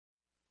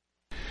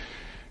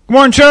Good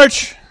morning,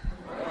 church.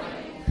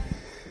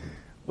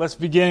 Let's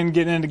begin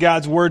getting into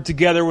God's Word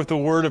together with a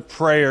word of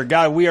prayer.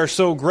 God, we are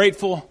so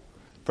grateful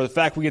for the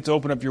fact we get to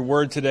open up your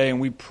Word today,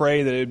 and we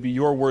pray that it would be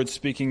your Word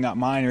speaking, not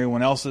mine or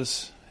anyone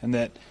else's, and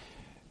that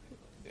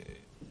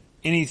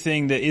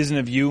anything that isn't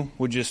of you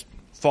would just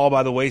fall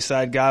by the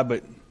wayside, God,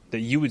 but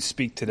that you would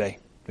speak today,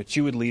 that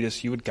you would lead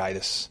us, you would guide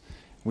us.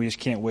 We just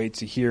can't wait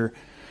to hear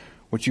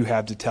what you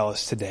have to tell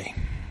us today.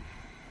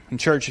 And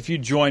church, if you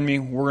join me,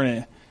 we're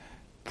going to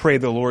pray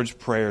the Lord's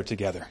Prayer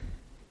together.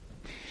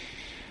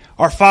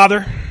 Our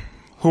Father,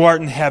 who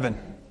art in heaven,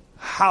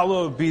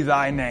 hallowed be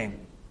thy name.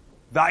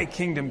 Thy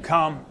kingdom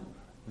come,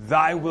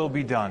 thy will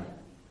be done,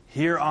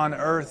 here on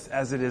earth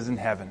as it is in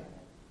heaven.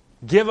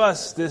 Give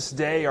us this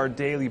day our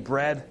daily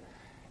bread,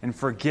 and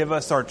forgive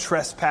us our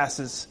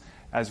trespasses,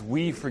 as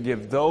we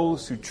forgive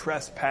those who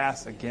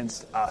trespass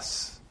against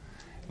us.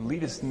 And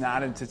lead us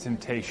not into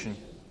temptation,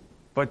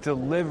 but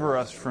deliver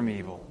us from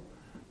evil.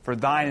 For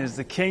thine is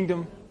the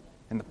kingdom,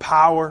 and the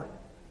power,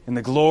 and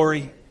the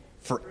glory,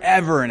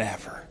 forever and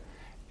ever.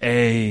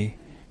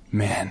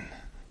 Amen.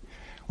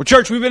 Well,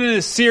 church, we've been in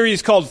a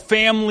series called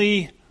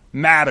Family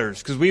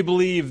Matters, because we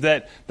believe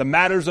that the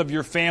matters of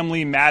your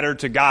family matter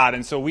to God.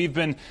 And so we've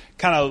been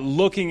kind of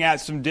looking at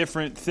some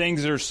different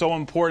things that are so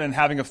important in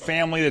having a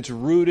family that's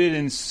rooted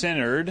and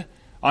centered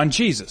on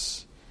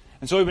Jesus.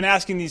 And so we've been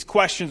asking these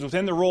questions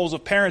within the roles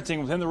of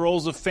parenting, within the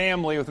roles of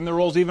family, within the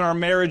roles of even our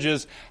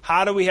marriages.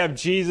 How do we have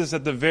Jesus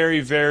at the very,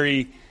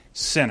 very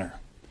center?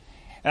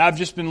 And I've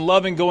just been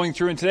loving going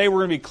through, and today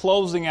we're going to be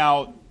closing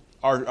out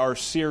our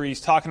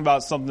series talking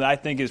about something that I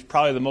think is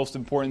probably the most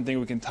important thing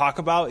we can talk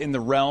about in the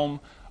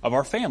realm of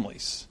our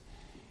families.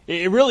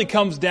 It really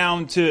comes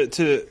down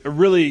to a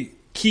really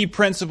key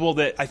principle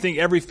that I think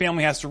every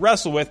family has to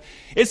wrestle with.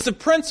 It's the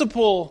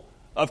principle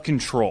of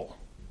control.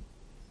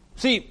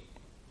 See,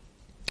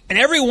 in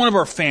every one of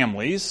our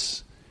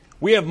families,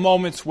 we have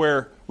moments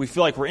where we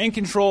feel like we're in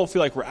control,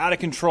 feel like we're out of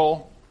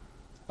control.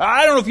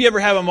 I don't know if you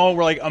ever have a moment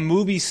where like a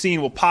movie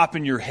scene will pop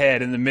in your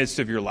head in the midst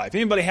of your life.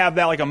 Anybody have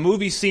that? Like a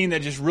movie scene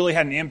that just really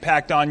had an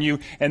impact on you,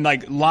 and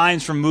like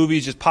lines from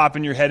movies just pop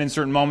in your head in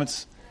certain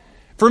moments?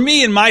 For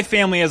me and my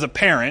family as a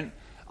parent,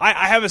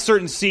 I have a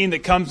certain scene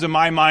that comes to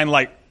my mind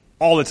like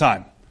all the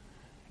time.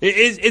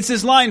 It's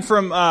this line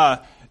from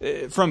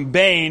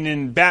Bane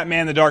in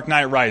Batman: The Dark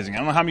Knight Rising. I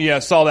don't know how many of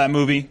you saw that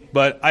movie,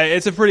 but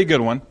it's a pretty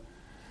good one.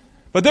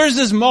 But there's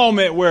this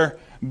moment where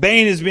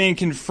Bane is being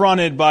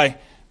confronted by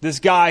this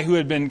guy who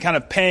had been kind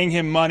of paying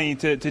him money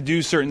to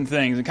do certain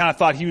things and kind of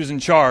thought he was in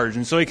charge.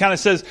 And so he kind of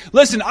says,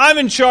 "Listen, I'm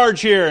in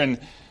charge here." And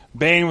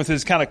Bane, with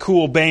his kind of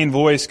cool Bane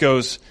voice,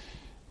 goes,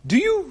 "Do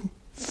you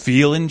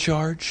feel in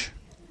charge?"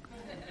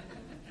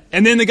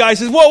 And then the guy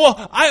says,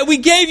 well, we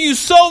gave you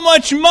so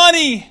much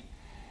money.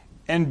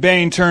 And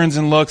Bane turns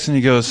and looks and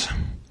he goes,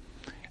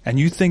 "And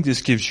you think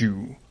this gives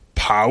you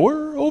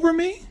power over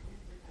me?"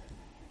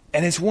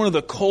 And it's one of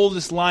the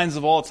coldest lines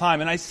of all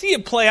time. And I see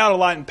it play out a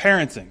lot in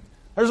parenting.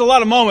 There's a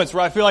lot of moments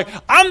where I feel like,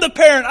 I'm the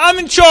parent, I'm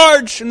in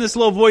charge. And this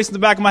little voice in the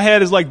back of my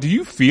head is like, "Do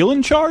you feel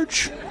in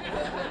charge?"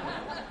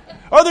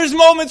 Or there's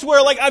moments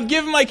where like I've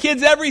given my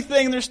kids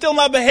everything and they're still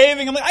not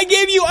behaving. I'm like, "I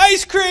gave you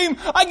ice cream.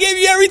 I gave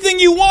you everything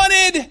you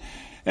wanted."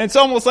 And it's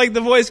almost like the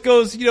voice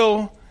goes,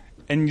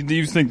 "And do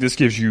you think this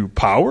gives you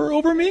power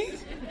over me?"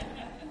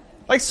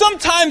 Like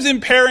sometimes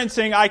in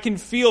parenting, I can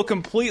feel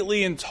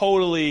completely and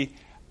totally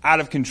out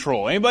of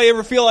control. Anybody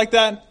ever feel like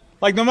that?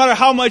 Like no matter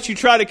how much you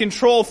try to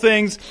control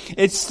things,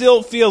 it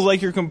still feels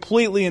like you're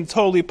completely and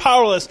totally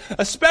powerless,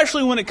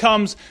 especially when it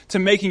comes to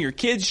making your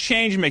kids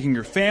change, making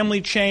your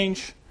family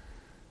change.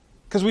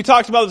 Because we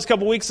talked about this a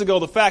couple weeks ago,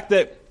 the fact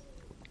that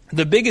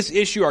the biggest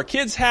issue our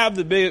kids have,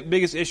 the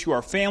biggest issue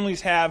our families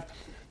have,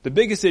 the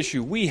biggest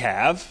issue we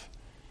have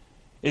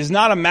is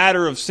not a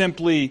matter of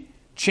simply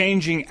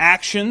changing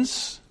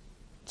actions.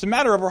 It's a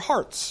matter of our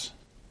hearts.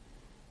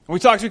 And we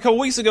talked a couple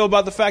weeks ago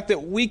about the fact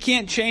that we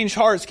can't change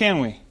hearts, can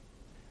we?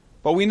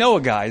 But we know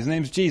a guy. His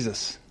name's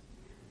Jesus.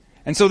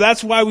 And so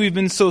that's why we've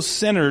been so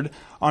centered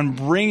on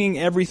bringing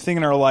everything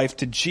in our life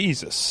to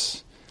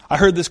Jesus. I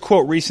heard this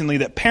quote recently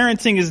that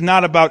parenting is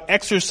not about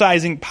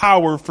exercising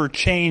power for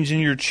change in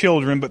your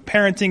children, but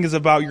parenting is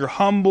about your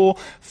humble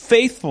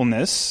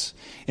faithfulness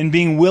in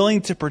being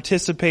willing to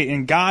participate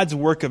in God's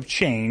work of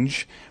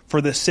change for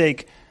the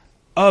sake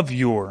of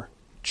your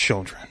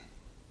children.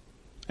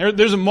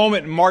 There's a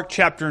moment in Mark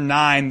chapter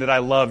 9 that I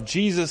love.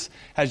 Jesus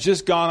has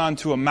just gone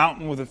onto a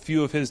mountain with a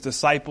few of his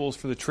disciples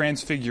for the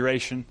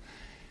transfiguration.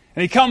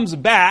 And he comes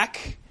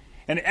back,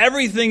 and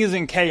everything is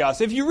in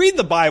chaos. If you read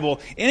the Bible,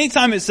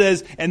 anytime it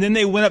says, "and then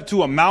they went up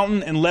to a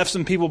mountain and left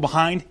some people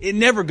behind," it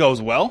never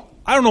goes well.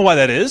 I don't know why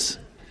that is.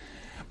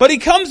 But he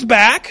comes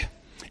back,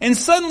 and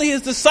suddenly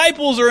his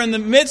disciples are in the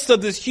midst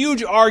of this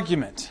huge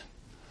argument.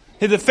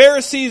 The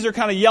Pharisees are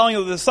kind of yelling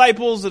at the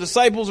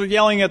disciples are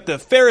yelling at the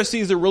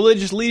Pharisees, the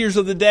religious leaders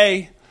of the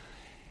day.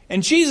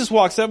 And Jesus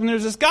walks up, and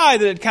there's this guy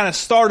that had kind of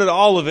started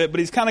all of it,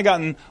 but he's kind of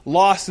gotten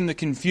lost in the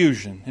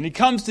confusion. And he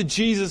comes to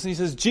Jesus, and he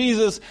says,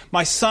 "Jesus,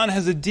 my son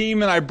has a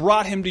demon. I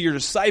brought him to your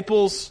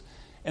disciples,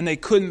 and they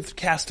couldn't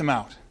cast him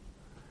out."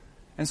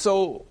 And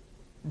so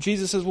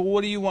Jesus says, well,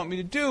 what do you want me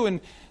to do? And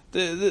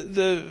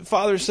the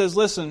father says,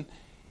 listen,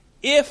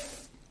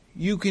 if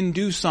you can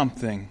do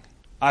something,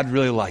 I'd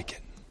really like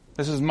it.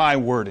 This is my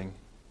wording.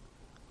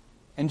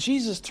 And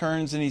Jesus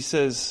turns and he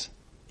says,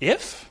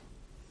 if?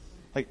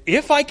 Like,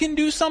 if I can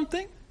do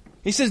something?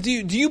 He says, do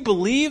you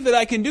believe that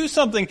I can do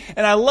something?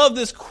 And I love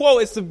this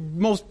quote. It's the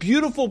most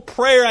beautiful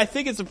prayer. I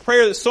think it's a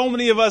prayer that so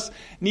many of us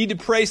need to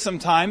pray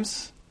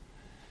sometimes.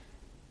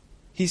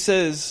 He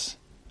says,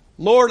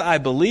 Lord, I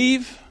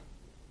believe.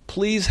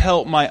 Please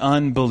help my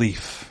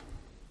unbelief.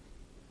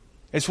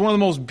 It's one of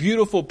the most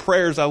beautiful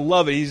prayers. I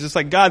love it. He's just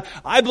like, God,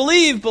 I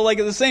believe, but like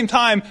at the same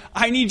time,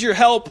 I need your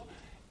help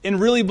in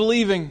really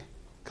believing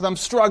because I'm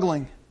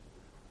struggling.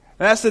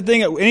 And that's the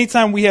thing.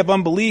 Anytime we have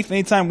unbelief,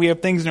 anytime we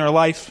have things in our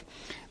life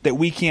that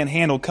we can't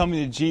handle,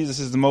 coming to Jesus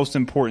is the most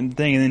important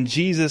thing. And then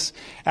Jesus,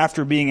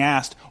 after being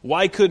asked,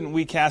 why couldn't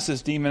we cast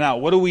this demon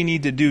out? What do we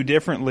need to do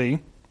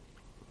differently?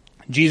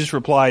 Jesus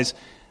replies,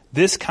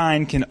 this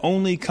kind can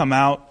only come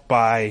out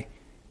by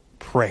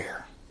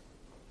prayer.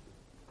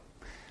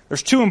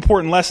 There's two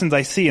important lessons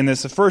I see in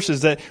this. The first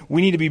is that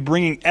we need to be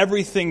bringing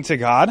everything to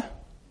God.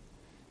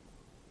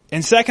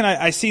 And second,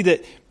 I see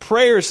that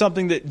prayer is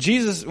something that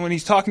Jesus, when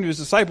he's talking to his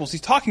disciples, he's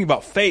talking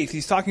about faith.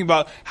 He's talking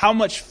about how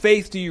much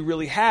faith do you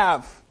really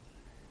have?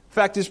 In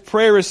fact, this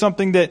prayer is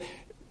something that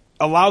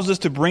allows us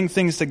to bring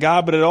things to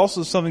God, but it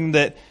also is something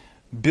that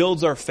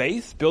builds our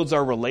faith, builds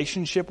our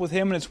relationship with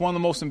him, and it's one of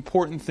the most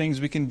important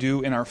things we can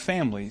do in our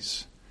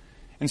families.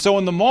 And so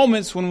in the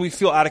moments when we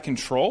feel out of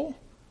control,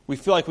 we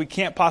feel like we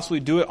can't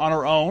possibly do it on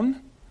our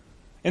own,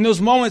 in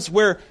those moments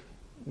where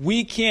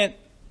we can't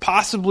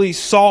possibly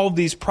solve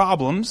these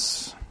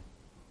problems,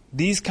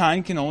 these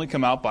kind can only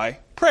come out by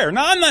prayer.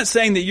 Now, I'm not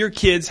saying that your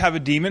kids have a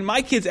demon.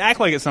 My kids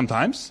act like it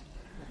sometimes.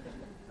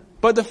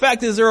 But the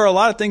fact is there are a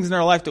lot of things in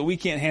our life that we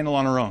can't handle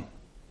on our own.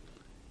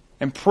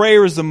 And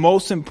prayer is the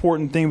most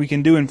important thing we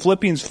can do. In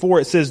Philippians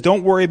 4, it says,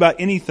 don't worry about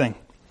anything.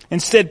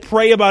 Instead,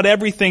 pray about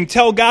everything.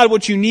 Tell God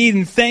what you need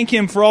and thank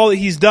him for all that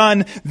he's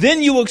done.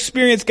 Then you will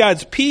experience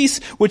God's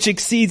peace, which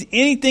exceeds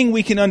anything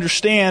we can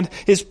understand.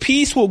 His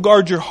peace will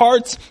guard your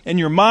hearts and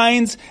your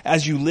minds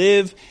as you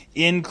live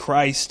in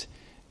Christ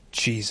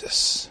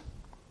Jesus.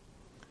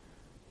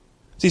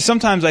 See,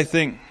 sometimes I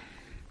think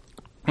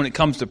when it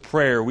comes to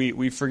prayer,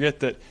 we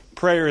forget that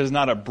prayer is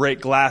not a break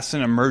glass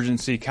in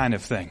emergency kind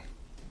of thing.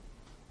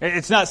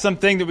 It's not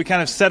something that we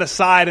kind of set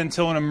aside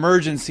until an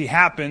emergency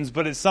happens,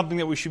 but it's something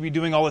that we should be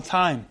doing all the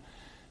time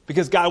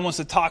because God wants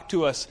to talk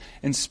to us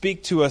and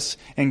speak to us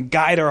and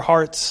guide our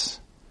hearts.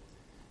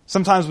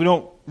 Sometimes we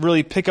don't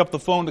really pick up the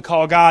phone to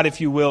call God, if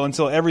you will,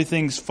 until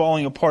everything's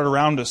falling apart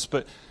around us.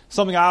 But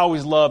something I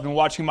always loved in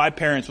watching my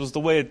parents was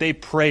the way that they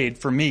prayed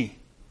for me.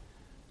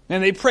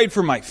 And they prayed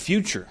for my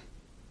future.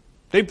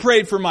 They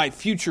prayed for my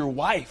future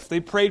wife.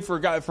 They prayed for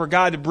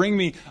God to bring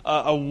me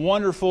a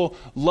wonderful,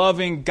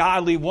 loving,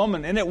 godly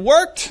woman. And it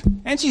worked.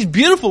 And she's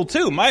beautiful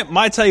too.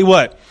 I tell you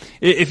what,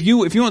 if you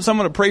want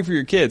someone to pray for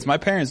your kids, my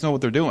parents know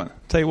what they're doing. I'll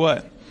tell you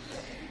what.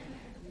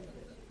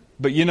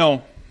 But you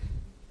know,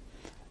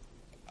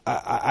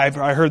 I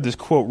heard this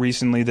quote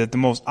recently that the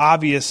most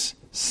obvious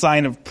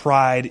sign of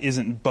pride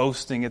isn't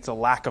boasting, it's a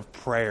lack of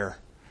prayer.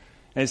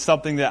 And it's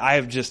something that I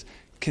have just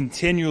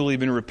continually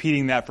been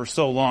repeating that for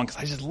so long because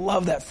I just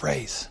love that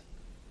phrase.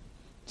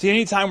 See,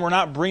 anytime we're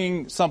not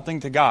bringing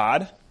something to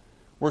God,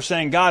 we're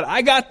saying, God,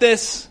 I got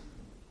this.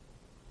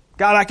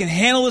 God, I can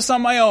handle this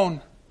on my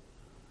own.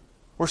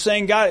 We're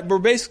saying, God, we're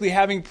basically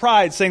having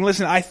pride, saying,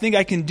 listen, I think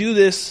I can do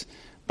this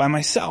by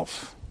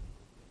myself.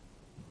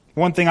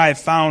 One thing I have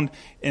found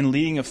in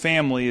leading a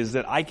family is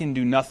that I can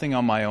do nothing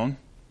on my own.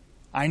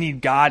 I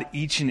need God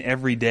each and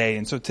every day.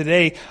 And so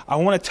today I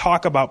want to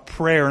talk about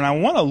prayer, and I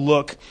want to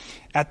look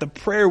at the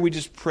prayer we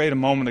just prayed a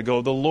moment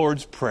ago, the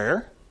Lord's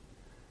Prayer.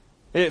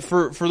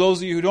 For those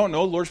of you who don't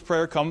know, Lord's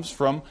Prayer comes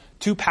from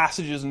two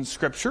passages in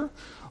Scripture,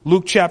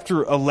 Luke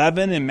chapter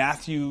 11 and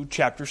Matthew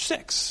chapter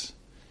 6.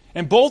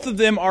 And both of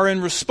them are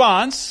in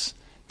response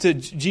to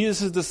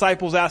Jesus'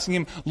 disciples asking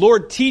him,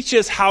 Lord, teach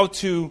us how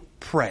to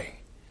pray.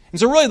 And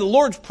so really the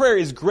Lord's Prayer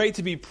is great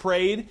to be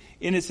prayed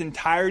in its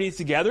entirety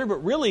together,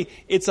 but really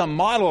it's a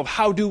model of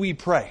how do we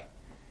pray.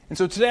 And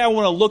so today I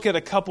want to look at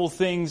a couple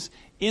things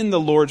in the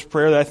Lord's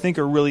Prayer that I think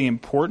are really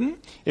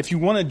important. If you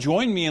want to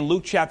join me in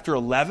Luke chapter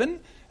 11,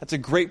 that's a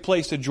great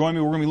place to join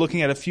me. We're going to be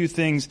looking at a few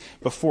things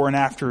before and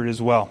after it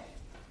as well.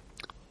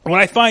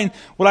 What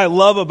I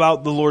love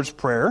about the Lord's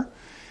Prayer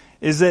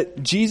is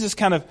that Jesus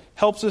kind of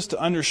helps us to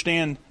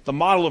understand the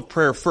model of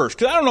prayer first.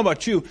 Because I don't know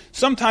about you,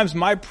 sometimes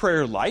my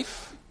prayer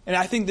life, and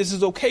I think this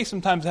is okay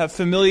sometimes to have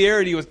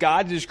familiarity with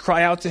God, to just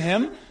cry out to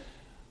him.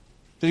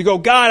 To go,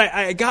 God,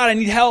 I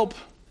need help.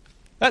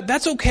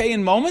 That's okay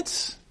in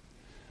moments.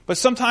 But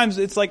sometimes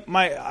it's like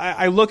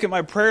I look at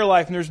my prayer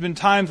life and there's been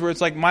times where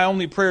it's like my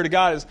only prayer to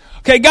God is,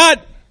 okay,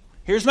 God,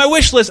 here's my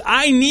wish list.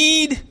 I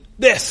need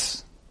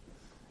this.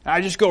 And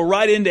I just go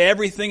right into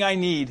everything I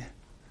need.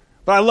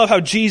 But I love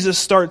how Jesus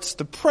starts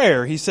the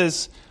prayer. He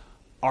says,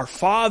 Our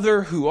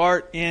Father who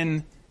art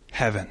in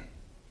heaven.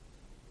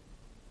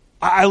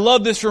 I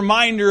love this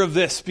reminder of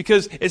this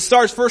because it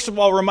starts, first of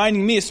all,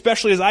 reminding me,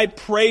 especially as I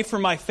pray for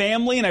my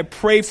family and I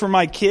pray for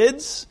my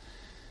kids,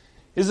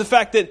 is the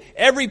fact that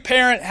every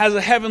parent has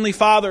a heavenly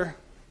father.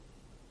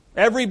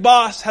 Every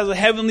boss has a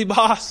heavenly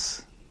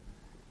boss.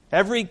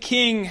 Every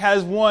king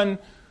has one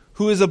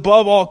who is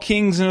above all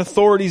kings and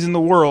authorities in the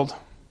world.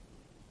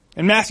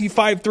 In Matthew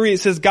 5:3 it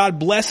says, God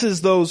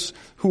blesses those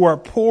who are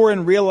poor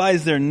and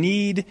realize their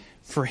need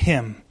for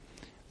Him,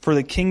 for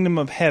the kingdom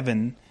of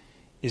heaven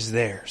is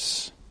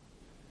theirs.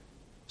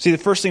 See, the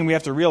first thing we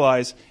have to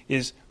realize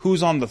is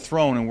who's on the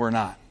throne and we're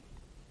not.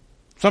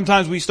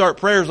 Sometimes we start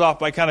prayers off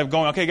by kind of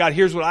going, okay, God,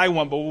 here's what I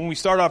want. But when we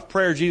start off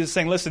prayer, Jesus is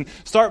saying, listen,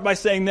 start by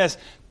saying this.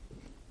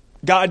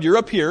 God, you're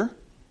up here.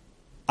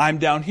 I'm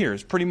down here.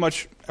 It's pretty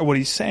much what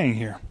he's saying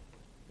here.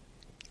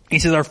 He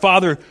says, our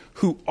Father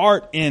who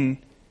art in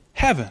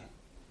heaven.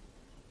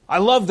 I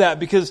love that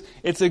because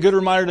it's a good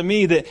reminder to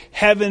me that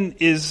heaven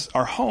is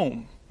our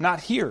home, not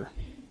here.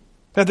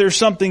 That there's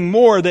something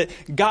more, that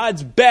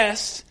God's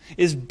best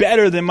is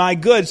better than my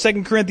good.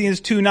 2 Corinthians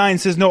 2:9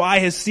 says, no eye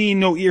has seen,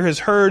 no ear has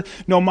heard,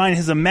 no mind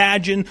has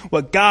imagined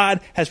what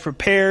God has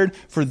prepared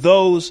for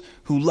those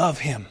who love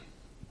Him.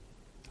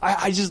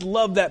 I just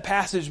love that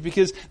passage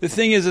because the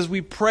thing is, as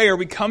we pray, are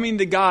we coming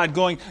to God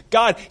going,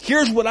 God,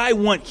 here's what I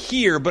want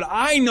here, but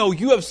I know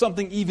you have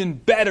something even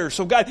better.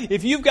 So God,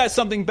 if you've got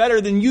something better,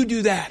 then you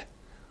do that.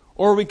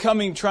 Or are we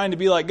coming trying to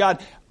be like,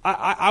 God,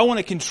 I want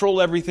to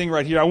control everything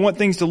right here. I want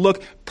things to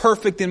look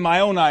perfect in my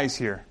own eyes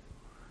here.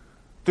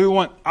 Do we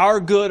want our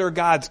good or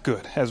God's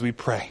good as we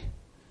pray?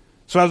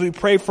 So as we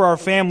pray for our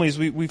families,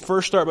 we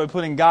first start by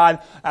putting God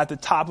at the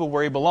top of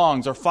where He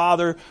belongs. Our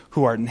Father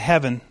who art in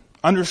heaven.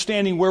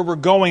 Understanding where we're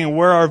going and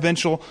where our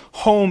eventual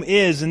home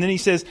is. And then He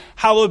says,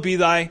 hallowed be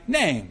thy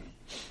name.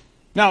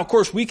 Now, of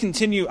course, we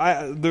continue.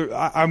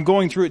 I'm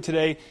going through it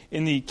today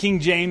in the King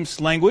James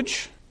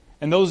language.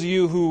 And those of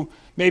you who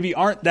maybe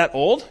aren't that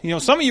old,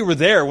 some of you were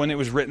there when it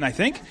was written, I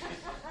think.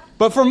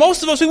 But for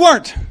most of us, we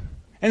weren't.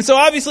 And so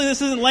obviously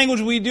this isn't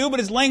language we do, but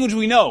it's language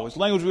we know. It's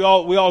language we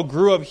all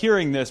grew up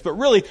hearing this. But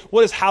really,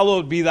 what does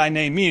hallowed be thy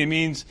name mean? It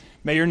means,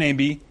 may your name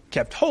be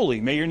kept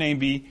holy. May your name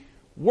be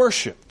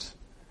worshipped.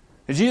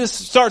 And Jesus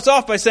starts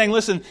off by saying,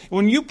 listen,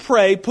 when you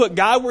pray, put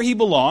God where He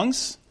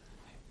belongs.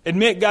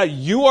 Admit, God,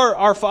 you are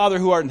our Father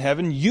who art in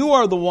heaven. You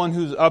are the one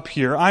who's up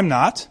here. I'm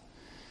not.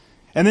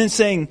 And then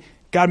saying,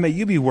 God, may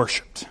you be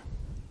worshipped.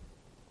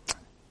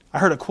 I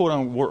heard a quote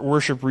on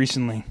worship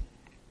recently.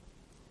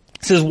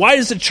 It says, why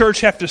does the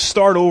church have to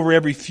start over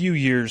every few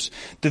years,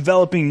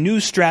 developing new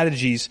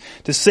strategies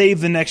to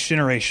save the next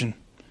generation?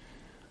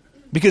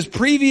 Because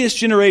previous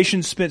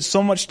generations spent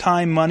so much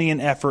time, money,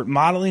 and effort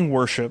modeling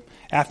worship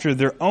after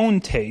their own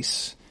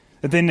tastes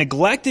that they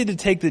neglected to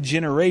take the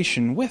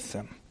generation with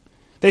them.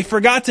 They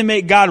forgot to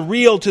make God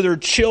real to their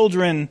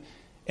children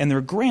and their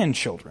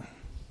grandchildren.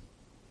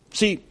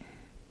 See,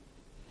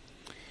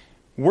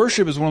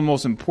 worship is one of the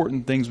most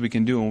important things we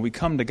can do. When we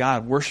come to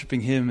God,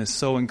 worshiping Him is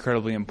so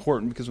incredibly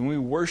important because when we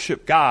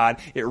worship God,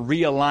 it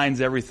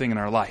realigns everything in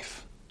our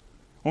life.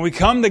 When we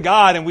come to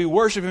God and we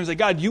worship Him and say,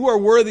 God, you are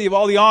worthy of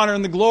all the honor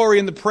and the glory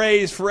and the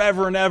praise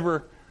forever and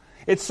ever.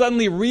 It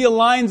suddenly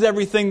realigns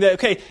everything that,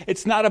 okay,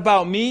 it's not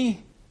about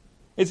me.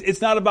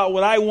 It's not about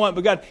what I want,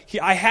 but God,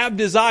 I have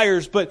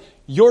desires, but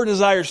your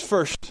desires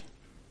first.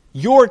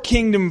 Your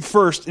kingdom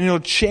first, and it'll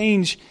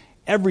change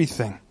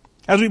everything.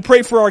 As we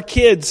pray for our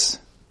kids,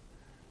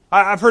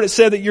 I've heard it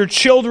said that your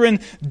children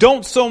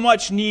don't so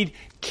much need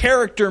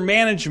character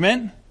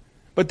management,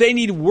 but they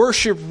need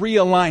worship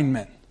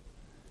realignment.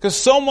 Because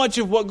so much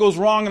of what goes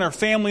wrong in our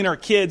family and our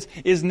kids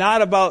is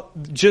not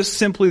about just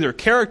simply their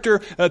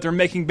character, that they're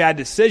making bad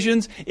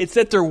decisions. It's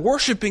that they're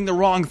worshiping the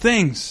wrong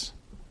things.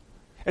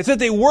 It's that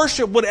they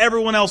worship what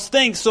everyone else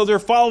thinks, so they're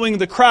following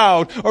the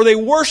crowd. Or they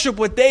worship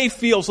what they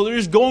feel, so they're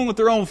just going with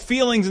their own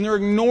feelings and they're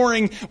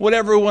ignoring what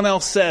everyone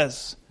else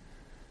says.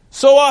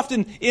 So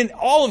often in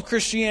all of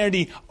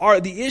Christianity, are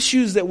the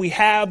issues that we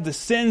have, the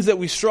sins that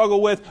we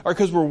struggle with, are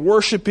because we're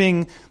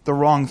worshiping the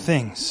wrong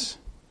things.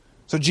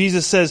 So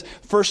Jesus says,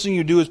 first thing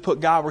you do is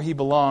put God where He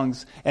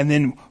belongs and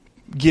then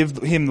give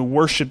Him the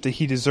worship that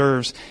He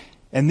deserves.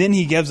 And then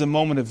He gives a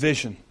moment of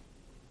vision.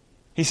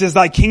 He says,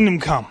 thy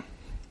kingdom come,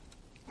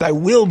 thy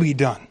will be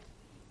done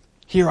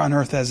here on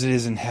earth as it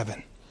is in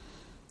heaven.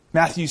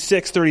 Matthew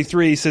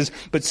 6:33 says,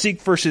 but seek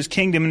first His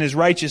kingdom and His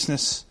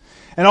righteousness,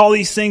 and all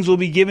these things will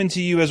be given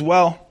to you as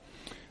well.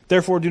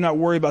 Therefore do not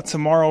worry about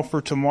tomorrow,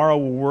 for tomorrow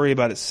will worry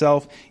about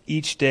itself.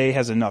 Each day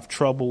has enough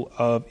trouble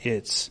of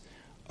its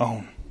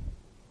own.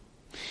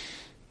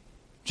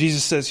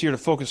 Jesus says here to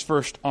focus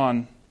first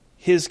on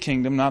His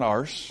kingdom, not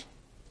ours.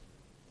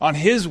 On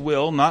His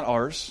will, not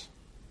ours.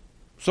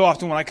 So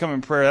often when I come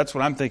in prayer, that's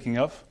what I'm thinking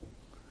of.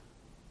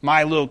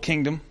 My little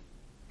kingdom,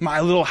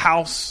 my little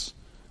house,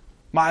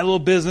 my little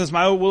business,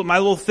 my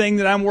little thing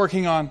that I'm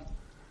working on.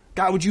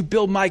 God, would you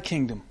build my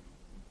kingdom?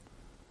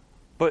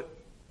 But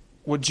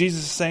what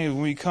Jesus is saying is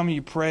when you come and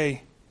you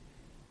pray,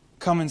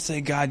 come and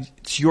say, God,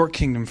 it's your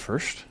kingdom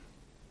first.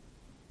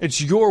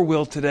 It's your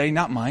will today,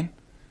 not mine.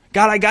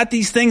 God, I got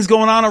these things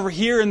going on over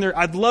here, and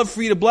I'd love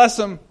for you to bless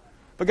them.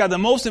 But God, the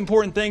most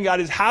important thing, God,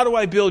 is how do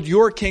I build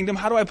your kingdom?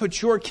 How do I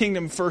put your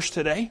kingdom first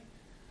today?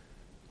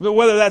 But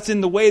whether that's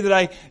in the way that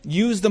I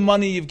use the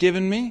money you've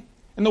given me,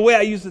 in the way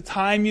I use the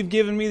time you've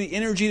given me, the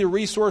energy, the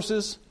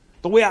resources,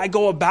 the way I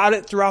go about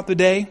it throughout the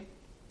day.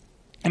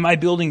 Am I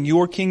building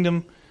your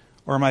kingdom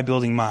or am I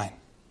building mine?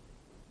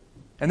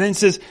 And then it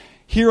says,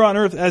 here on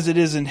earth as it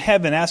is in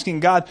heaven, asking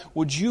God,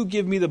 would you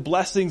give me the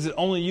blessings that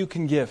only you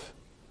can give?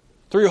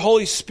 Through your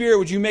Holy Spirit,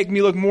 would you make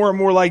me look more and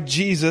more like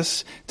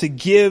Jesus to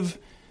give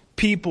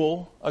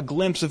people a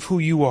glimpse of who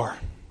you are?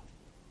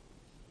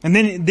 And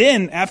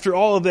then after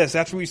all of this,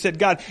 after we said,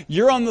 God,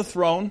 you're on the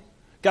throne.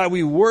 God,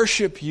 we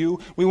worship you.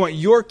 We want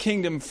your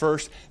kingdom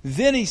first.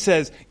 Then he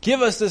says,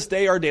 give us this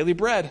day our daily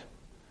bread,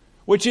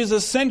 which is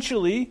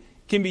essentially,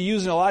 can be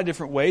used in a lot of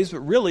different ways, but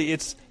really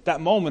it's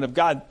that moment of,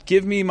 God,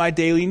 give me my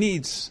daily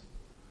needs.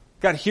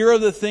 God, here are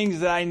the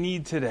things that I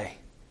need today.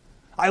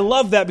 I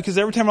love that because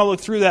every time I look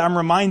through that, I'm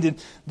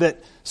reminded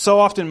that so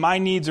often my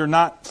needs are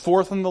not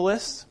fourth on the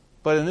list,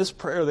 but in this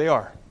prayer they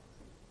are.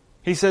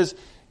 He says,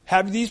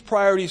 have these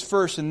priorities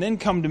first and then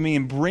come to me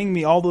and bring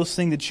me all those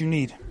things that you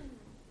need.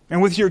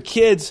 And with your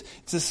kids,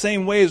 it's the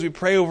same way as we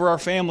pray over our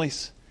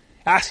families.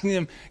 Asking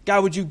them,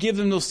 God, would you give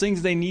them those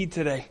things they need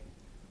today?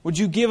 Would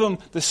you give them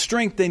the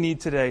strength they need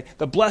today,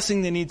 the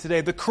blessing they need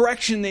today, the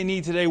correction they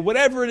need today,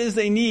 whatever it is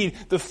they need,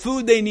 the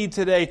food they need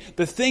today,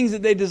 the things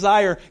that they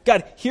desire.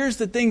 God, here's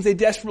the things they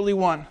desperately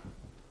want.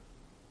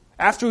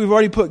 After we've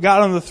already put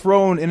God on the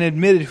throne and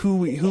admitted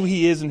who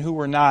He is and who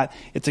we're not,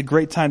 it's a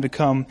great time to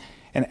come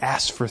and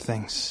ask for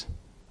things.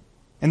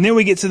 And then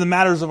we get to the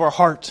matters of our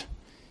heart.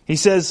 He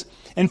says,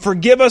 and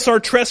forgive us our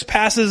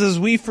trespasses as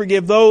we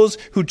forgive those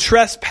who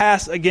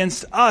trespass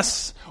against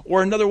us.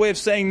 Or another way of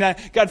saying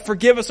that, God,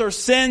 forgive us our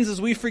sins as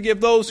we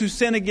forgive those who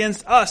sin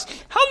against us.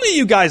 How many of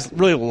you guys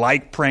really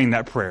like praying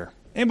that prayer?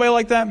 Anybody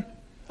like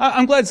that?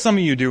 I'm glad some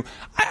of you do.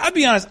 I'll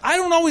be honest, I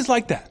don't always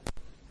like that.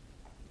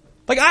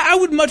 Like, I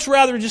would much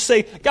rather just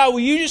say, God,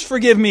 will you just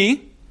forgive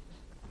me?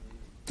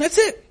 That's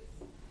it.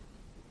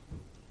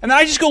 And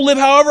I just go live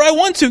however I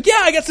want to.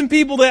 Yeah, I got some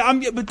people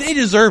but they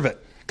deserve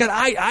it. God,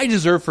 I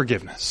deserve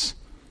forgiveness.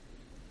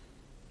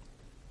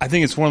 I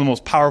think it's one of the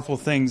most powerful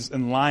things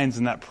and lines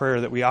in that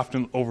prayer that we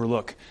often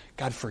overlook.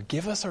 God,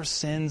 forgive us our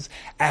sins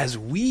as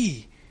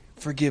we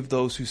forgive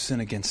those who sin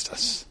against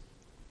us.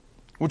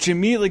 Which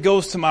immediately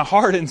goes to my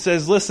heart and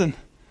says, listen,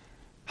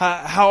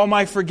 how am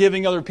I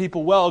forgiving other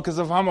people well? Because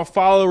if I'm a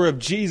follower of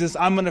Jesus,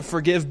 I'm going to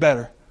forgive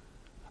better.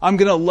 I'm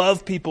going to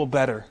love people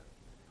better.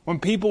 When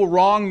people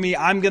wrong me,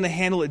 I'm going to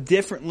handle it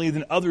differently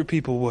than other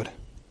people would.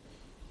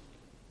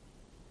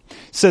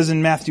 It says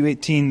in Matthew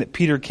 18 that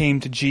Peter came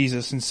to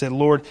Jesus and said,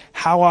 Lord,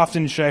 how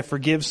often should I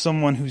forgive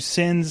someone who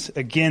sins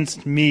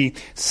against me?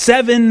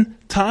 7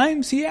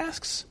 times, he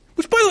asks.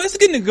 Which, by the way, that's a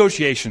good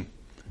negotiation.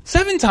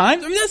 7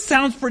 times? I mean, that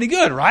sounds pretty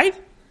good, right?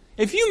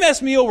 If you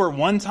mess me over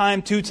 1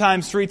 time, 2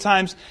 times, 3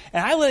 times,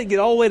 and I let it get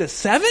all the way to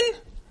 7?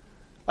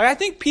 Like, I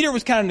think Peter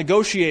was kind of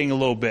negotiating a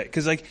little bit.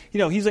 Because,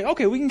 he's like,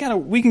 okay, we can kind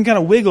of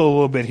wiggle a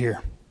little bit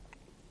here.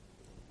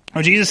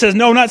 Well, Jesus says,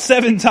 no, not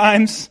 7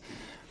 times,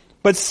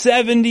 but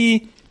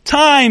 70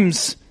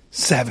 times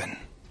 7.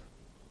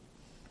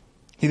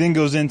 He then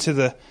goes into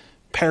the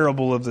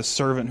parable of the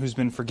servant who's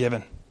been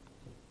forgiven.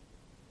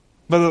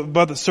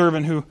 But the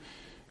servant who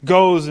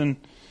goes and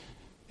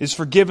is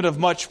forgiven of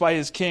much by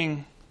his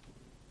king,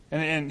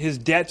 and his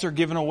debts are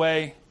given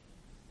away,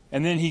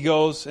 and then he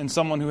goes and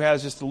someone who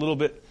has just a little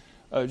bit,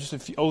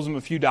 owes him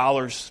a few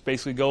dollars,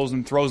 basically goes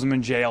and throws him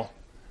in jail.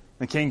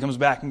 The king comes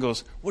back and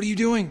goes, what are you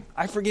doing?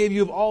 I forgave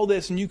you of all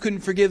this, and you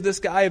couldn't forgive this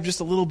guy of just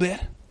a little bit.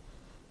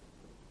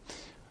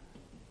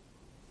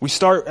 We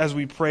start, as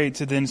we pray,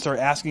 to then start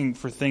asking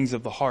for things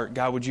of the heart.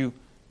 God, would you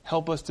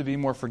help us to be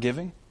more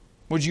forgiving?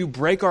 Would you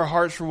break our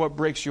hearts for what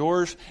breaks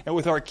yours? And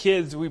with our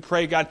kids, we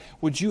pray, God,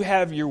 would you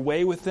have your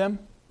way with them?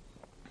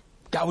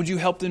 God, would you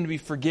help them to be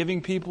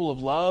forgiving people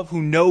of love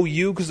who know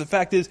you? Because the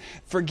fact is,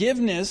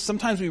 forgiveness,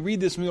 sometimes we read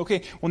this and we go,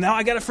 okay, well now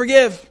I got to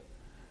forgive.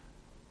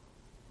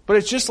 But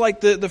it's just like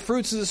the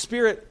fruits of the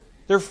Spirit.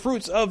 They're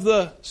fruits of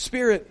the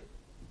Spirit.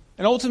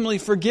 And ultimately,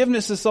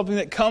 forgiveness is something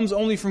that comes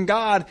only from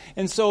God.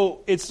 And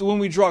so it's when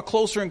we draw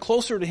closer and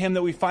closer to Him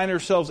that we find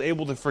ourselves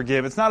able to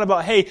forgive. It's not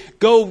about, hey,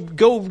 go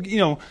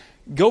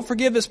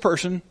forgive this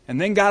person, and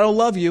then God will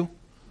love you.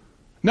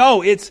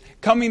 No, it's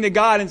coming to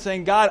God and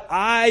saying, God,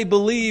 I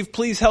believe,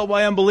 please help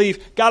my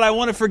unbelief. God, I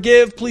want to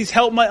forgive, please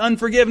help my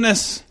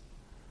unforgiveness.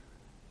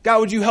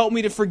 God, would you help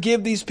me to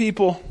forgive these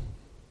people?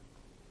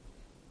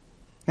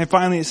 And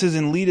finally it says,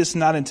 and lead us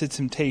not into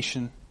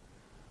temptation,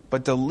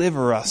 but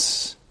deliver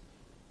us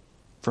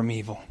from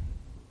evil.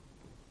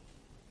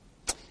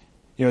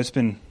 It's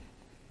been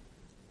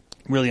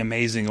really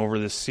amazing over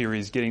this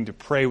series, getting to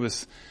pray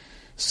with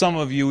some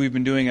of you. We've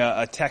been doing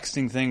a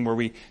texting thing where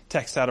we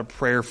text out a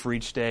prayer for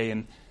each day.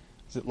 And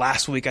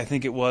last week, I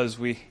think it was,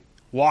 we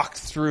walked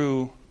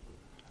through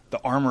the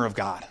armor of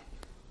God.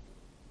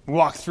 We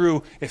walked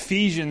through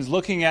Ephesians,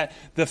 looking at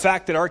the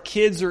fact that our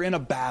kids are in a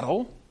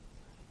battle,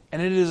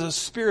 and it is a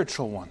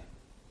spiritual one.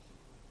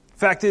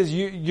 Fact is,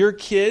 your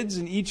kids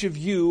and each of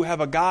you have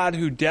a God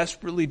who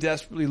desperately,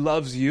 desperately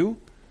loves you,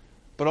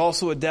 but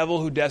also a devil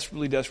who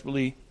desperately,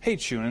 desperately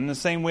hates you. And in the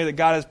same way that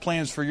God has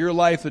plans for your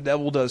life, the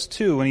devil does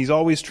too. And he's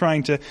always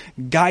trying to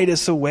guide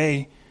us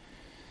away.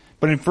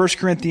 But in 1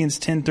 Corinthians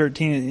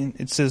 10:13,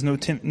 it says,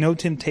 no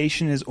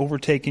temptation has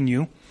overtaken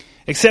you,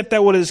 except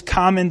that what is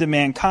common to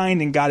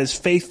mankind, and God is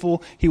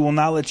faithful. He will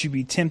not let you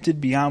be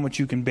tempted beyond what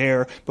you can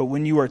bear. But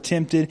when you are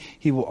tempted,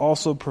 He will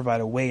also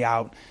provide a way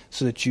out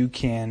so that you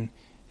can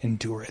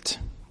endure it.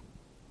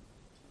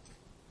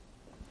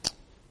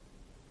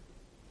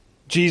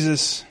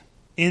 Jesus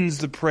ends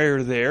the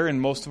prayer there in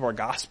most of our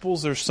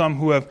Gospels. There's some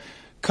who have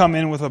come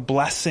in with a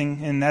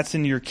blessing, and that's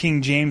in your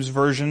King James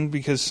Version,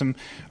 because some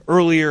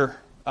earlier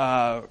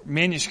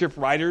manuscript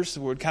writers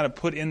would kind of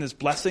put in this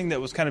blessing that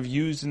was kind of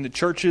used in the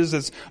churches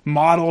that's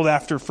modeled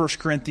after 1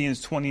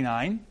 Corinthians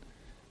 29.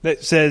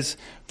 That says,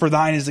 for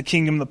thine is the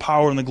kingdom, the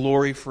power, and the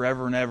glory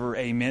forever and ever.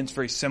 Amen. It's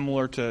very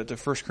similar to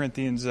 1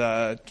 Corinthians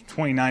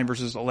 29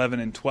 verses 11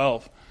 and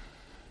 12.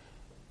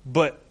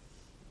 But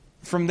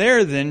from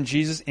there then,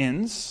 Jesus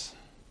ends,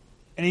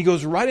 and He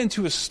goes right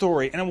into a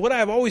story. And what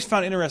I've always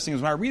found interesting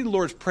is when I read the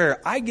Lord's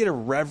Prayer, I get a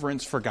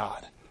reverence for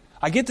God.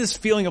 I get this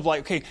feeling of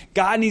like, okay,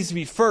 God needs to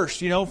be first,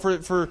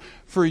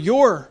 for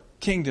your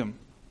kingdom.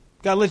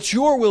 God, let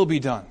your will be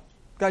done.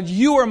 God,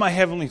 you are my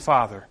heavenly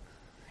Father.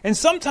 And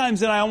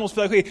sometimes then I almost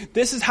feel like, okay,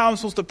 this is how I'm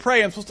supposed to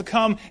pray. I'm supposed to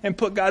come and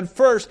put God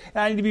first,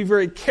 and I need to be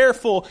very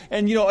careful.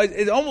 And,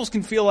 it almost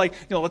can feel like,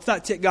 let's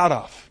not tick God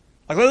off.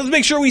 Like, let's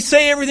make sure we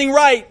say everything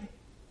right.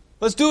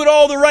 Let's do it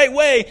all the right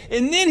way.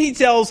 And then He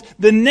tells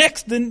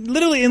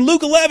literally in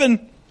Luke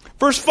 11,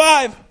 verse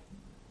 5,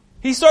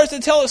 He starts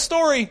to tell a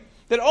story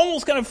that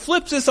almost kind of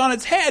flips this on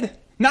its head.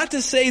 Not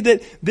to say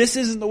that this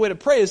isn't the way to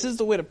pray. This is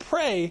the way to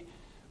pray.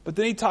 But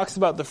then He talks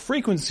about the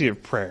frequency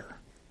of prayer.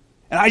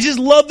 And I just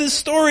love this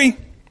story.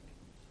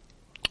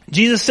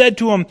 Jesus said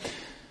to him,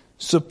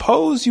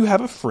 suppose you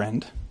have a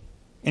friend,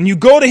 and you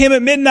go to him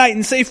at midnight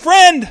and say,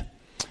 friend,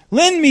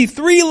 lend me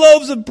 3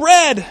 loaves of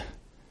bread.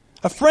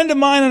 A friend of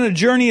mine on a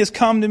journey has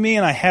come to me,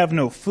 and I have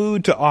no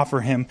food to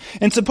offer him.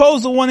 And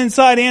suppose the one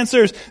inside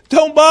answers,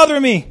 don't bother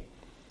me.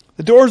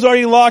 The door's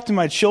already locked, and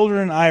my children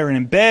and I are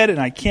in bed, and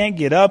I can't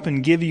get up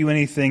and give you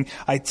anything.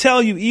 I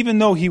tell you, even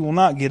though he will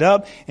not get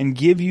up and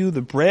give you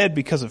the bread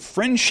because of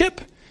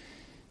friendship,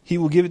 he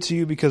will give it to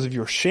you because of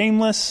your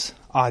shameless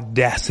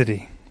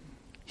audacity.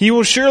 He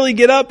will surely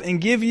get up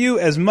and give you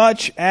as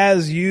much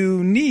as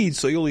you need,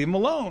 so you'll leave him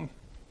alone.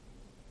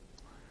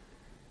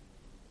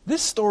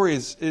 This story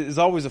is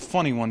always a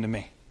funny one to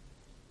me.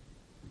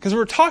 Because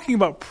we're talking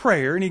about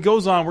prayer, and he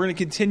goes on, we're going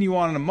to continue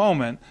on in a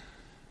moment.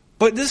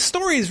 But this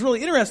story is really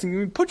interesting. I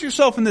mean, put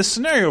yourself in this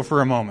scenario for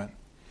a moment.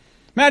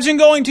 Imagine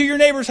going to your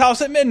neighbor's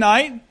house at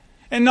midnight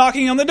and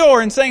knocking on the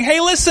door and saying,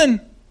 hey,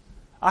 listen,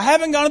 I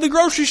haven't gone to the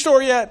grocery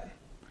store yet,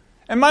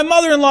 and my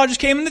mother-in-law just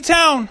came into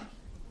town.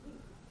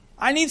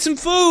 I need some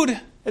food.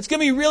 It's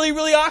going to be really,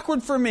 really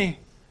awkward for me.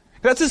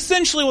 That's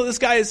essentially what this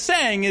guy is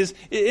saying, is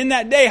in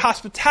that day,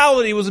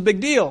 hospitality was a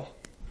big deal.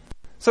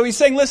 So he's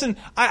saying, listen,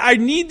 I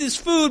need this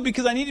food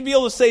because I need to be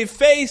able to save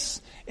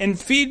face and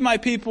feed my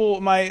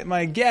people,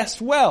 my guests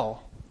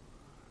well.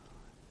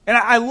 And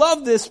I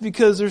love this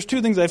because there's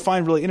 2 things I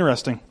find really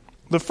interesting.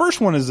 The first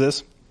one is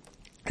this,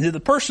 is that the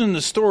person in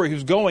the story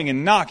who's going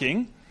and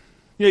knocking,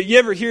 you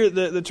ever hear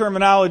the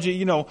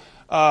terminology,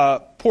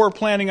 poor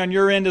planning on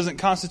your end doesn't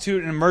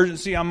constitute an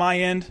emergency on my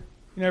end?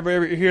 You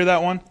ever hear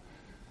that one?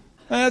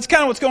 That's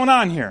kind of what's going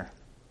on here.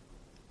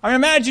 I mean,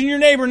 imagine your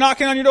neighbor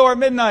knocking on your door at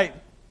midnight.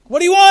 What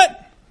do you want?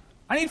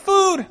 I need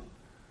food.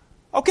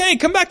 Okay,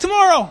 come back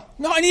tomorrow.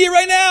 No, I need it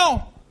right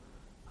now.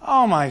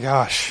 Oh my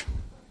gosh.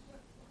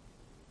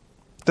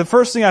 The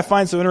first thing I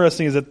find so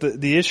interesting is that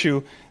the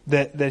issue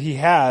that he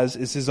has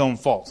is his own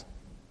fault.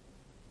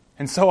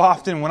 And so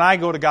often when I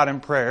go to God in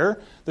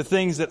prayer, the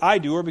things that I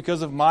do are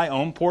because of my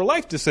own poor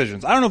life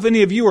decisions. I don't know if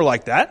any of you are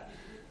like that,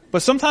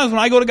 but sometimes when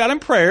I go to God in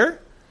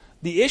prayer,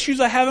 the issues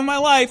I have in my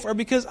life are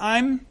because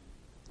I'm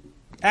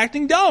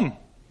acting dumb.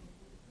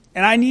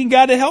 And I need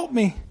God to help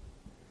me.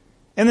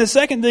 And the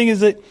second thing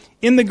is that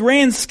in the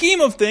grand scheme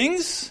of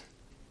things,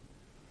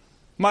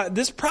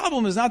 this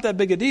problem is not that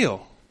big a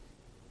deal.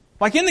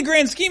 Like in the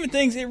grand scheme of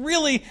things, it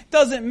really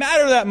doesn't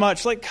matter that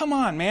much. Like, come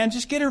on, man,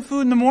 just get her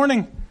food in the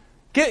morning.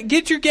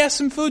 Get your guests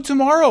some food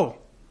tomorrow.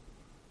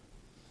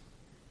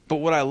 But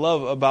what I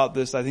love about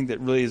this, I think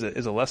that really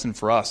is a lesson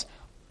for us.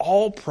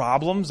 All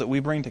problems that we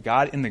bring to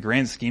God in the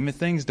grand scheme of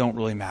things don't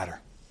really matter.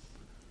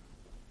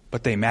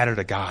 But they matter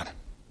to God.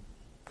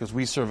 Because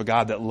we serve a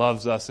God that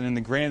loves us. And in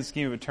the grand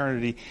scheme of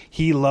eternity,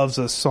 He loves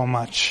us so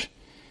much.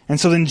 And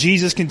so then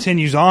Jesus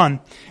continues on.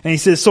 And He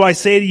says, so I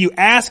say to you,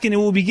 ask and it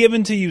will be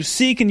given to you.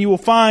 Seek and you will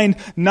find.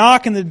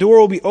 Knock and the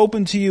door will be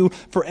opened to you.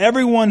 For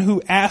everyone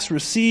who asks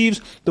receives.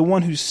 The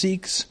one who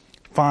seeks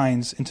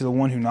finds. And to the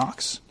one who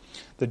knocks,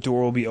 the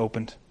door will be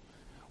opened.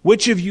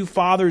 Which of you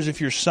fathers, if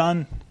your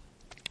son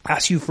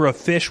asks you for a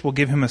fish, will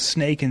give him a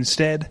snake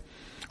instead?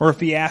 Or if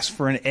he asks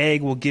for an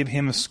egg, will give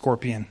him a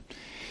scorpion?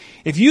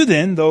 If you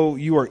then, though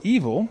you are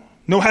evil,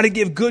 know how to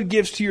give good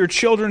gifts to your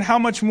children, how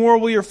much more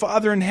will your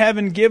Father in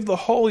heaven give the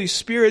Holy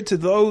Spirit to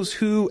those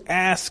who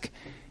ask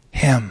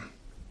Him?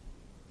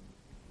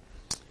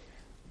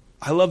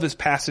 I love this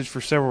passage for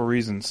several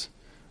reasons.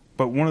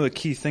 But one of the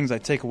key things I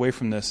take away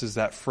from this is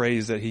that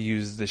phrase that he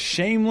used, the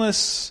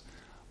shameless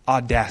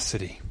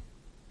audacity.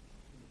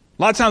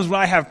 A lot of times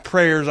when I have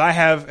prayers, I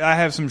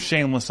have some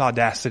shameless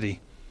audacity.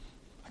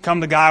 I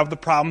come to God with the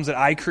problems that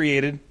I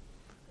created,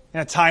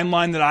 and a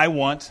timeline that I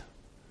want,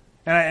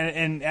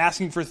 and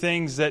asking for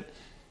things that,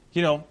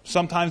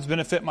 sometimes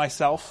benefit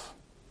myself.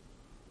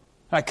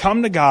 And I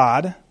come to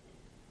God,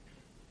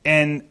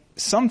 and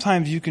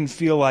sometimes you can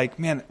feel like,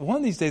 man, one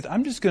of these days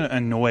I'm just going to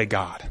annoy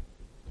God.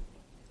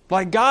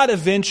 Like God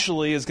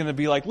eventually is going to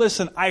be like,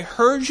 listen, I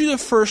heard you the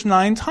first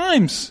 9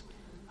 times.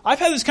 I've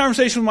had this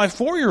conversation with my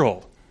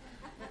 4-year-old.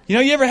 You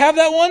ever have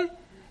that one?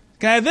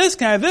 Can I have this?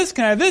 Can I have this?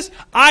 Can I have this?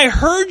 I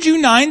heard you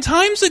 9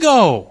 times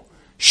ago.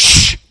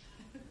 Shh.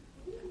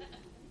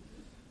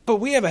 But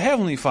we have a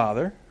Heavenly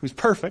Father who's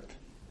perfect,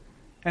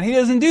 and He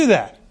doesn't do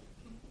that.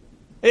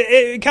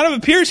 It kind of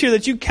appears here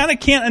that you kind of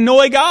can't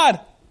annoy God.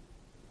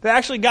 That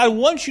actually God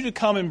wants you to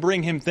come and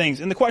bring Him things.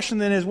 And the question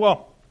then is,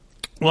 will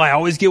I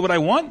always get what I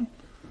want?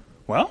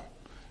 Well,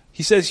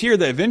 He says here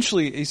that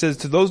eventually, He says,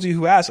 to those of you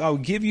who ask, I'll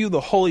give you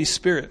the Holy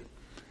Spirit.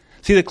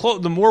 See,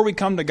 the more we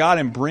come to God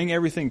and bring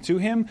everything to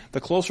Him,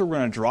 the closer we're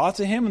going to draw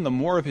to Him, and the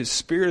more of His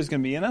Spirit is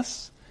going to be in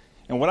us.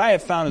 And what I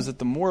have found is that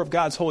the more of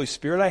God's Holy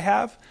Spirit I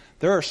have,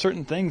 there are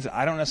certain things that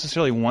I don't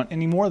necessarily want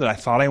anymore that I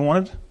thought I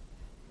wanted.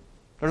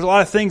 There's a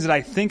lot of things that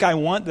I think I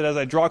want that as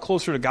I draw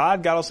closer to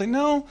God, God will say,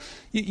 no,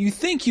 you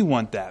think you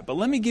want that, but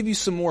let me give you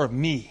some more of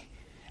me.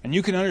 And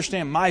you can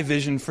understand my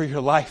vision for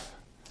your life.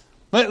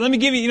 Let me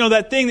give you,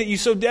 that thing that you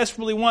so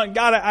desperately want.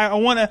 God, I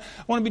want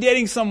to be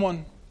dating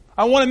someone.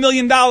 I want $1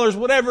 million,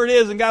 whatever it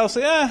is. And God will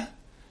say,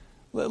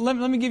 let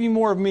me give you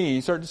more of me.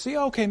 You start to see,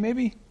 okay,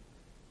 maybe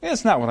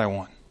it's not what I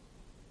want.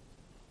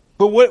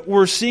 But what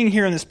we're seeing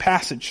here in this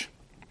passage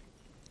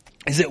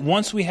is that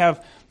once we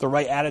have the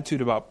right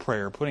attitude about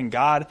prayer, putting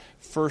God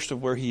first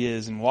of where He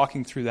is and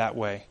walking through that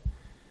way,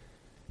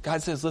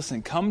 God says,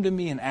 listen, come to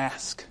me and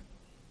ask.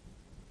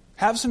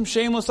 Have some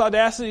shameless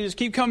audacity. Just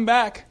keep coming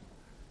back.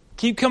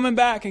 Keep coming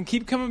back and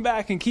keep coming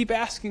back and keep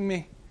asking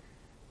me.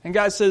 And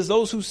God says,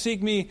 those who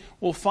seek me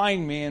will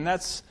find me. And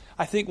that's,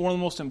 I think, one of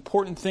the most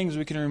important things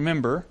we can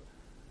remember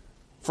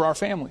for our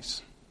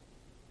families.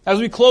 As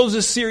we close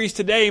this series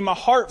today, my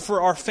heart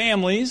for our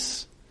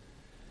families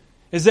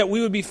is that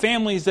we would be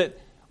families that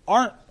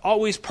aren't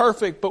always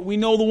perfect, but we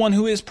know the one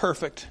who is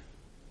perfect.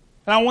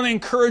 And I want to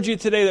encourage you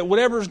today that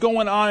whatever's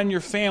going on in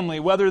your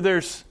family, whether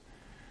there's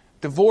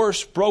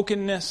divorce,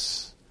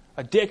 brokenness,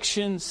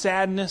 addiction,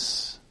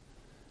 sadness,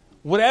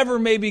 whatever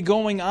may be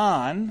going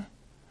on,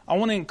 I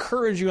want to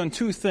encourage you on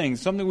 2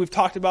 things, something we've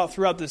talked about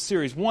throughout this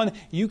series. 1,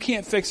 you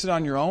can't fix it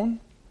on your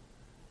own.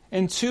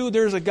 And 2,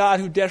 there's a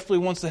God who desperately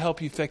wants to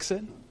help you fix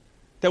it.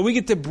 That we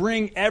get to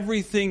bring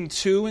everything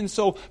to. And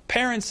so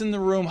parents in the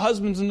room,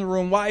 husbands in the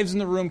room, wives in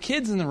the room,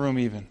 kids in the room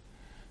even.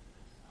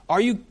 Are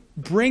you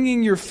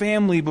bringing your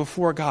family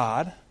before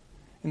God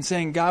and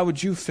saying, God,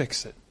 would you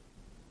fix it?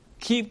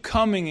 Keep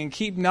coming and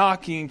keep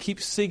knocking and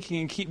keep seeking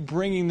and keep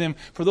bringing them.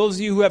 For those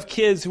of you who have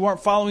kids who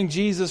aren't following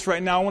Jesus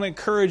right now, I want to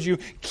encourage you,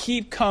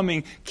 keep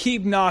coming,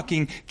 keep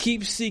knocking,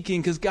 keep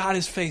seeking, because God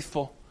is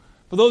faithful.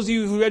 For those of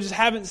you who just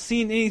haven't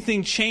seen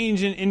anything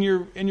change in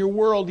your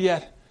world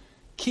yet,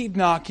 keep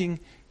knocking,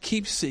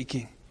 keep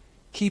seeking,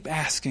 keep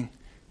asking,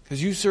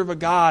 because you serve a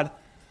God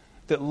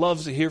that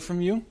loves to hear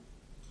from you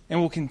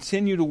and will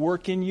continue to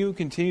work in you,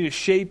 continue to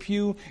shape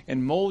you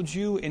and mold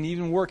you and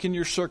even work in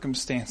your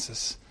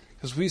circumstances.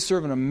 Because we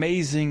serve an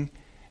amazing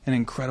and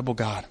incredible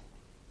God.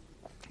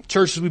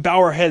 Church, as we bow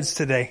our heads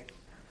today,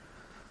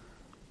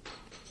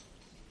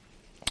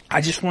 I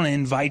just want to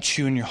invite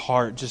you in your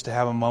heart just to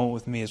have a moment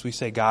with me as we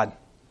say, God,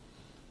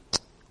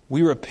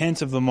 we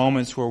repent of the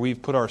moments where we've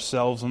put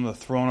ourselves on the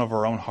throne of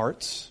our own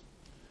hearts,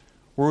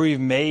 where we've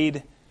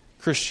made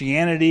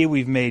Christianity,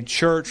 we've made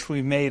church,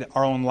 we've made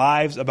our own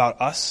lives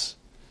about us.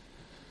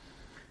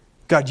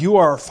 God, you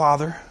are our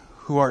Father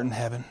who art in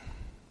heaven.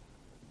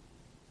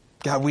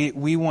 God,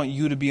 we want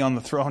you to be on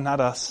the throne, not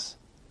us.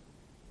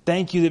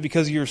 Thank you that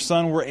because of your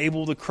Son, we're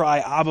able to cry,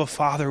 Abba,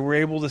 Father. We're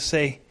able to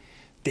say,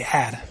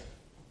 Dad.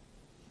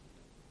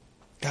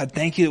 God,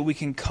 thank you that we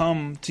can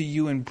come to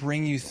you and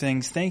bring you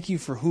things. Thank you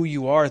for who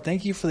you are.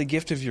 Thank you for the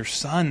gift of your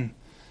Son.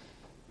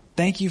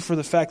 Thank you for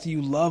the fact that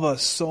you love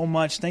us so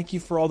much. Thank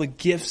you for all the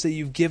gifts that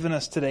you've given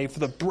us today, for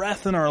the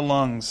breath in our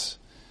lungs,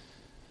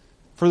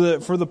 for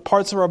the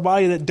parts of our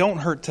body that don't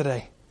hurt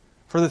today.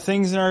 For the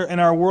things in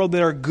our world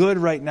that are good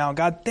right now.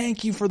 God,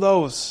 thank you for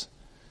those.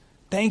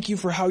 Thank you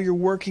for how you're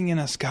working in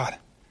us, God.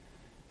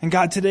 And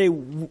God, today,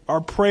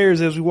 our prayers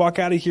as we walk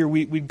out of here,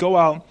 we go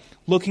out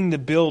looking to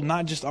build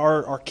not just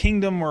our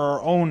kingdom or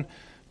our own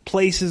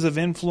places of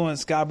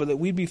influence, God, but that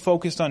we'd be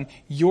focused on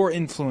your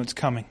influence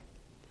coming.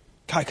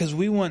 God, because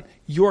we want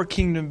your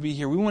kingdom to be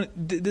here. We want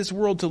this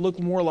world to look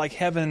more like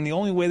heaven. And the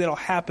only way that'll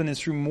happen is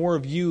through more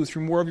of you,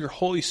 through more of your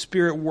Holy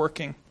Spirit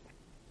working.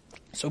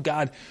 So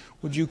God,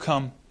 would you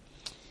come?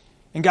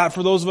 And God,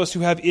 for those of us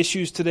who have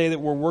issues today that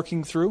we're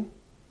working through,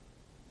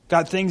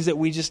 God, things that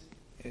we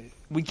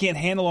can't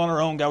handle on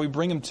our own, God, we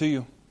bring them to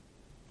you.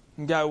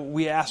 And God,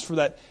 we ask for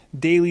that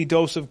daily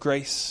dose of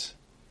grace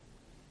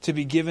to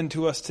be given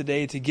to us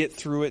today, to get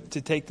through it,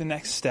 to take the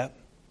next step.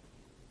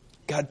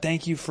 God,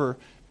 thank you for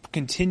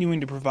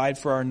continuing to provide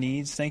for our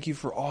needs. Thank you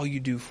for all you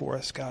do for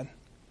us, God.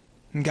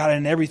 And God,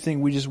 in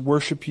everything, we just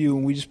worship you,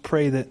 and we just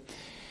pray that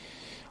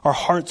our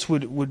hearts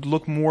would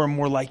look more and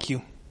more like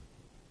you.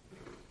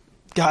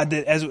 God,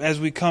 that as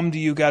we come to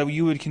you, God,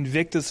 you would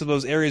convict us of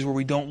those areas where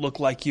we don't look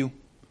like you.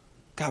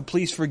 God,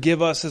 please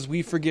forgive us as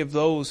we forgive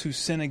those who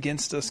sin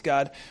against us,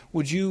 God.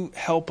 Would you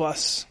help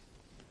us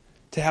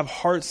to have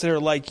hearts that are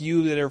like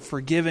you, that are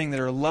forgiving, that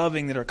are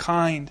loving, that are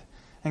kind?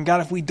 And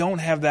God, if we don't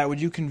have that,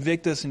 would you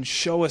convict us and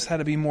show us how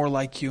to be more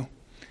like you?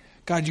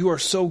 God, you are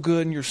so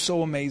good and you're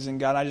so amazing,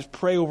 God. I just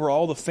pray over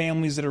all the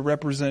families that are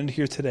represented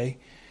here today,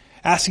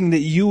 asking that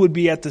you would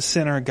be at the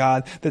center,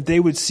 God, that they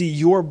would see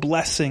your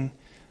blessing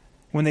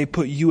when they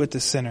put you at the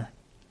center,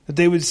 that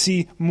they would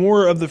see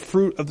more of the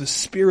fruit of the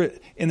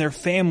Spirit in their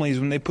families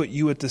when they put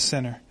you at the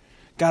center.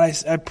 God,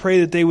 I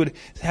pray that they would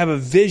have a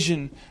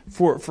vision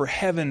for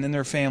heaven in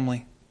their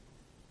family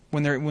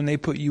when they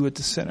put you at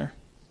the center.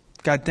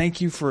 God, thank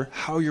you for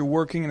how you're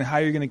working and how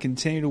you're going to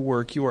continue to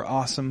work. You are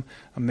awesome,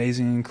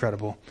 amazing, and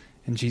incredible.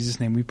 In Jesus'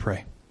 name we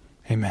pray.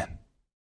 Amen.